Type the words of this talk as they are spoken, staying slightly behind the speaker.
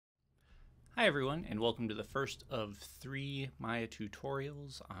Hi everyone, and welcome to the first of 3 Maya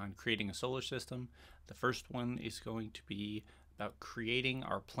tutorials on creating a solar system. The first one is going to be about creating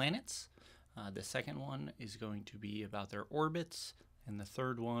our planets. The second one is going to be about their orbits, and the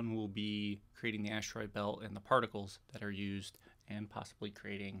third one will be creating the asteroid belt and the particles that are used, and possibly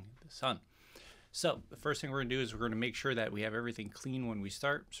creating the sun. So the first thing we're going to do is we're going to make sure that we have everything clean when we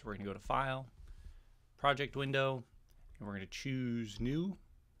start. So we're going to go to File, Project Window, and we're going to choose New.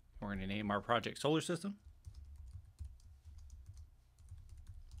 We're going to name our project Solar System.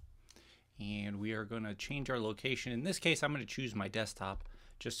 And we are going to change our location. In this case, I'm going to choose my desktop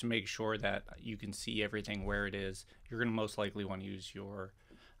just to make sure that you can see everything where it is. You're going to most likely want to use your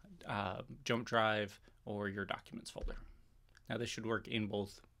jump drive or your documents folder. Now this should work in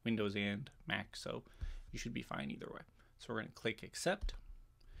both Windows and Mac, so you should be fine either way. So we're going to click Accept,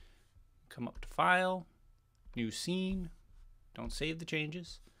 come up to File, New Scene, don't save the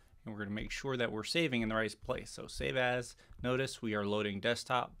changes. And we're going to make sure that we're saving in the right place. So save as. Notice we are loading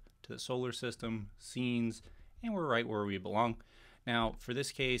desktop to the solar system, scenes, and we're right where we belong. Now for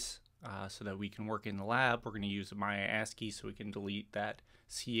this case, so that we can work in the lab, we're going to use a Maya ASCII so we can delete that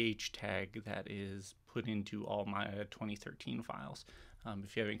CH tag that is put into all Maya 2013 files.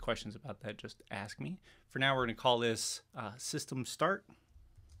 If you have any questions about that, just ask me. For now, we're going to call this System Start.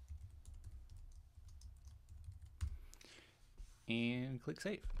 And click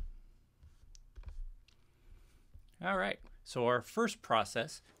Save. All right, so our first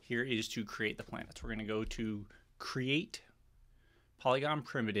process here is to create the planets. We're going to go to Create, Polygon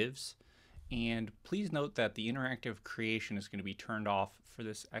Primitives, and please note that the interactive creation is going to be turned off for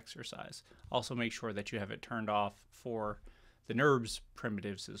this exercise. Also make sure that you have it turned off for the NURBS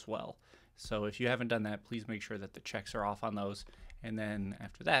primitives as well. So if you haven't done that, please make sure that the checks are off on those. And then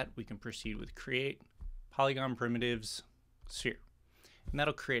after that, we can proceed with Create, Polygon Primitives, Sphere. And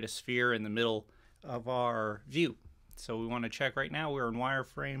that'll create a sphere in the middle of our view. So we want to check right now, we're in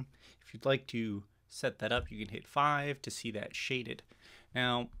wireframe. If you'd like to set that up, you can hit 5 to see that shaded.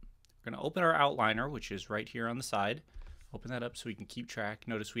 Now, we're going to open our outliner, which is right here on the side. Open that up so we can keep track.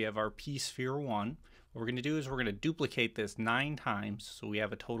 Notice we have our P-sphere 1. What we're going to do is we're going to duplicate this 9 times, so we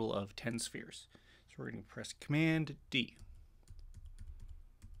have a total of 10 spheres. So we're going to press Command D.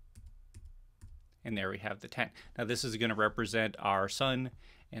 And there we have the 10. Now this is going to represent our sun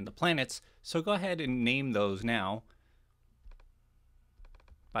and the planets, so go ahead and name those now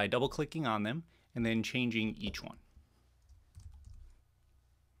by double-clicking on them and then changing each one.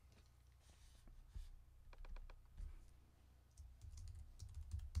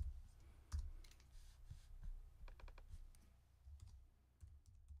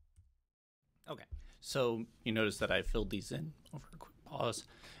 Okay, so you notice that I filled these in over a quick pause.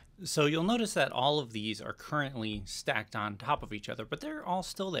 So you'll notice that all of these are currently stacked on top of each other, but they're all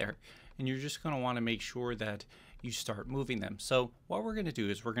still there, and you're just going to want to make sure that you start moving them. So what we're going to do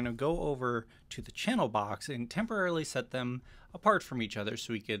is we're going to go over to the channel box and temporarily set them apart from each other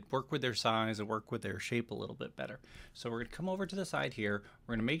so we could work with their size and work with their shape a little bit better. So we're going to come over to the side here.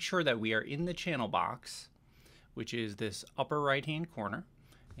 We're going to make sure that we are in the channel box, which is this upper right hand corner,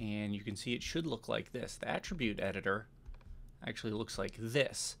 and you can see it should look like this. The attribute editor actually looks like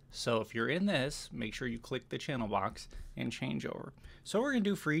this. So if you're in this, make sure you click the channel box and change over. So what we're going to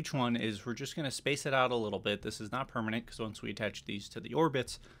do for each one is we're just going to space it out a little bit. This is not permanent because once we attach these to the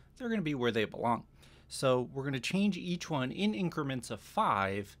orbits, they're going to be where they belong. So we're going to change each one in increments of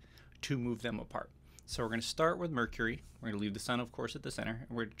 5 to move them apart. So we're going to start with Mercury. We're going to leave the sun, of course, at the center,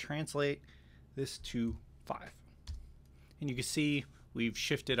 and we're going to translate this to 5. And you can see we've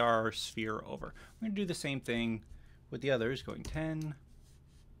shifted our sphere over. We're going to do the same thing with the others, going 10,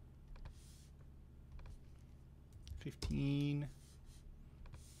 15,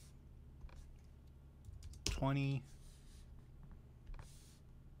 20,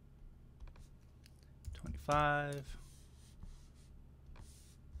 25,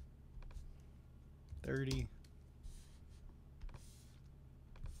 30,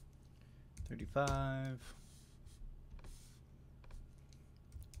 35,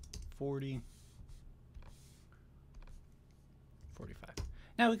 40, 45.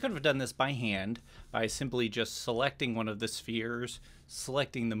 Now we could have done this by hand by simply just selecting one of the spheres,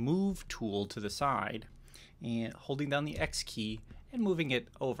 selecting the move tool to the side, and holding down the X key and moving it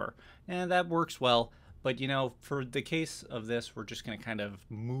over. And that works well, but you know, for the case of this, we're just going to kind of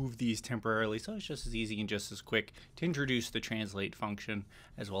move these temporarily, so it's just as easy and just as quick to introduce the translate function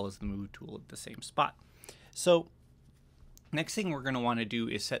as well as the move tool at the same spot. So next thing we're going to want to do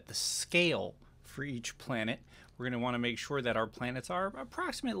is set the scale for each planet. We're going to want to make sure that our planets are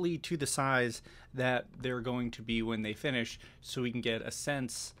approximately to the size that they're going to be when they finish, so we can get a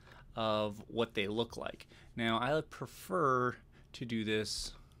sense of what they look like. Now, I prefer to do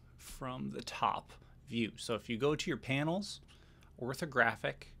this from the top view. So if you go to your panels,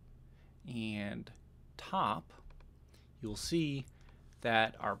 orthographic, and top, you'll see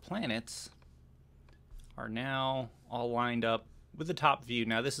that our planets are now all lined up with the top view.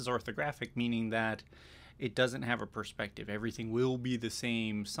 Now this is orthographic, meaning that it doesn't have a perspective. Everything will be the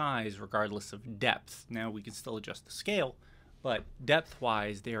same size regardless of depth. Now we can still adjust the scale, but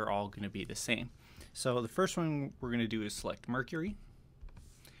depth-wise, they're all going to be the same. So the first one we're going to do is select Mercury.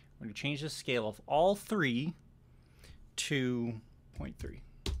 We're going to change the scale of all three to 0.3.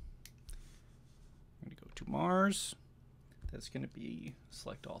 I'm going to go to Mars. That's going to be,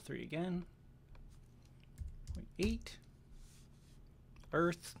 select all three again, 0.8.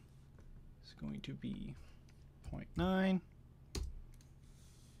 Earth is going to be 0.9.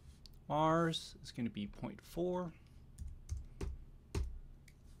 Mars is going to be 0.4.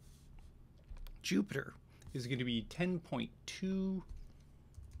 Jupiter is going to be 10.2.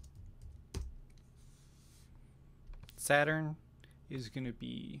 Saturn is going to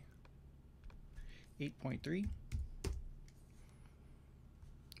be 8.3.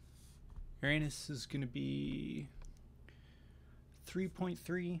 Uranus is going to be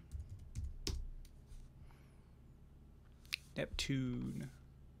 3.3. Neptune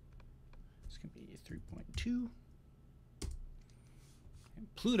is going to be 3.2.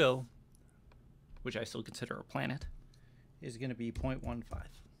 And Pluto, which I still consider a planet, is going to be 0.15.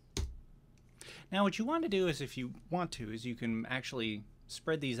 Now what you want to do is, if you want to, is you can actually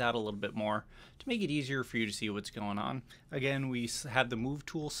spread these out a little bit more to make it easier for you to see what's going on. Again, we have the move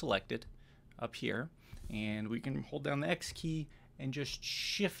tool selected up here, and we can hold down the X key and just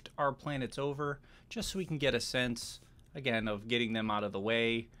shift our planets over just so we can get a sense, again, of getting them out of the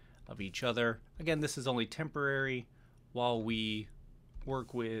way of each other. Again, this is only temporary while we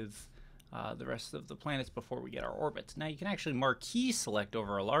work with the rest of the planets before we get our orbits. Now you can actually marquee select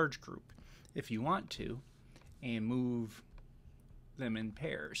over a large group if you want to and move them in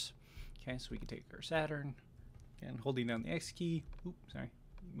pairs. Okay, so we can take our Saturn, again, holding down the X key,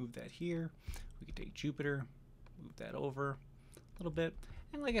 move that here. We can take Jupiter, move that over a little bit.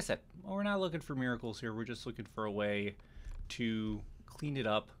 And like I said, well, we're not looking for miracles here. We're just looking for a way to clean it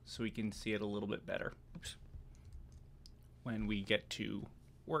up so we can see it a little bit better when we get to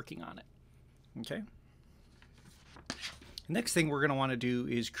working on it. Okay. The next thing we're going to want to do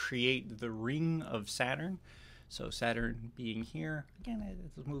is create the ring of Saturn. So Saturn being here, again,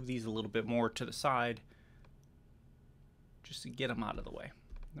 let's move these a little bit more to the side just to get them out of the way.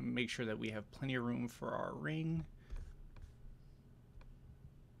 And make sure that we have plenty of room for our ring.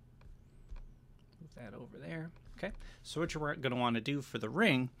 Move that over there. Okay, so what you're going to want to do for the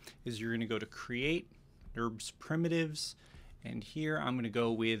ring is you're going to go to Create, NURBS Primitives, and here I'm going to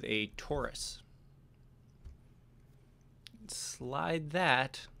go with a torus. Slide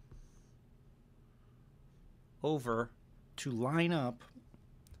that over to line up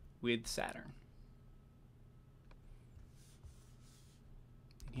with Saturn.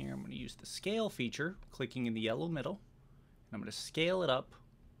 And here I'm going to use the scale feature, clicking in the yellow middle, and I'm going to scale it up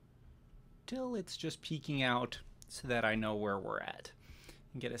till it's just peeking out so that I know where we're at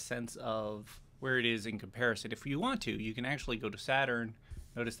and get a sense of where it is in comparison. If you want to, you can actually go to Saturn,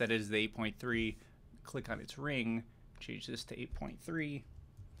 notice that it is the 8.3, click on its ring, change this to 8.3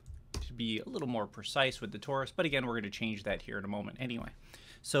 to be a little more precise with the torus, but again, we're going to change that here in a moment anyway.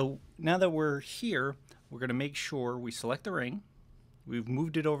 So now that we're here, we're going to make sure we select the ring. We've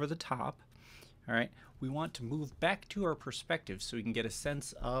moved it over the top. All right, we want to move back to our perspective so we can get a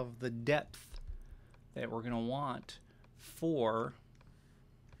sense of the depth that we're going to want for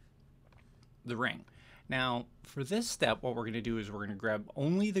the ring. Now, for this step, what we're going to do is we're going to grab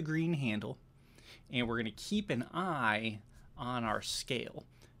only the green handle, and we're going to keep an eye on our scale.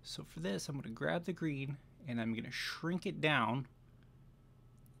 So for this, I'm going to grab the green, and I'm going to shrink it down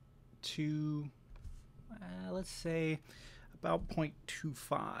to, let's say, about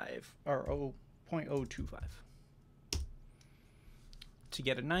 0.25 or 0.025 to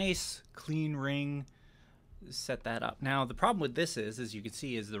get a nice clean ring. Set that up. Now the problem with this is, as you can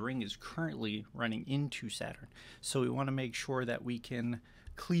see, is the ring is currently running into Saturn, so we want to make sure that we can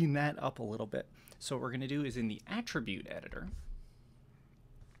clean that up a little bit. So what we're going to do is in the attribute editor,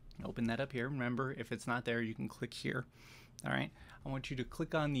 open that up here. Remember, if it's not there, you can click here. All right, I want you to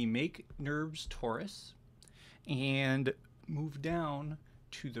click on the Make NURBS Torus and move down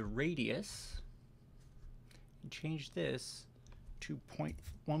to the radius and change this to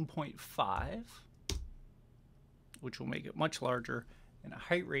 1.5, which will make it much larger, and a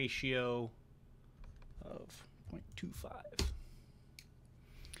height ratio of 0.25.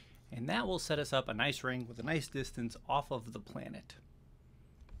 And that will set us up a nice ring with a nice distance off of the planet,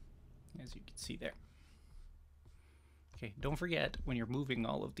 as you can see there. Okay, don't forget when you're moving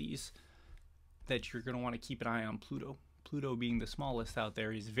all of these that you're going to want to keep an eye on Pluto. Pluto, being the smallest out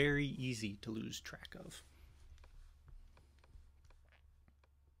there, is very easy to lose track of.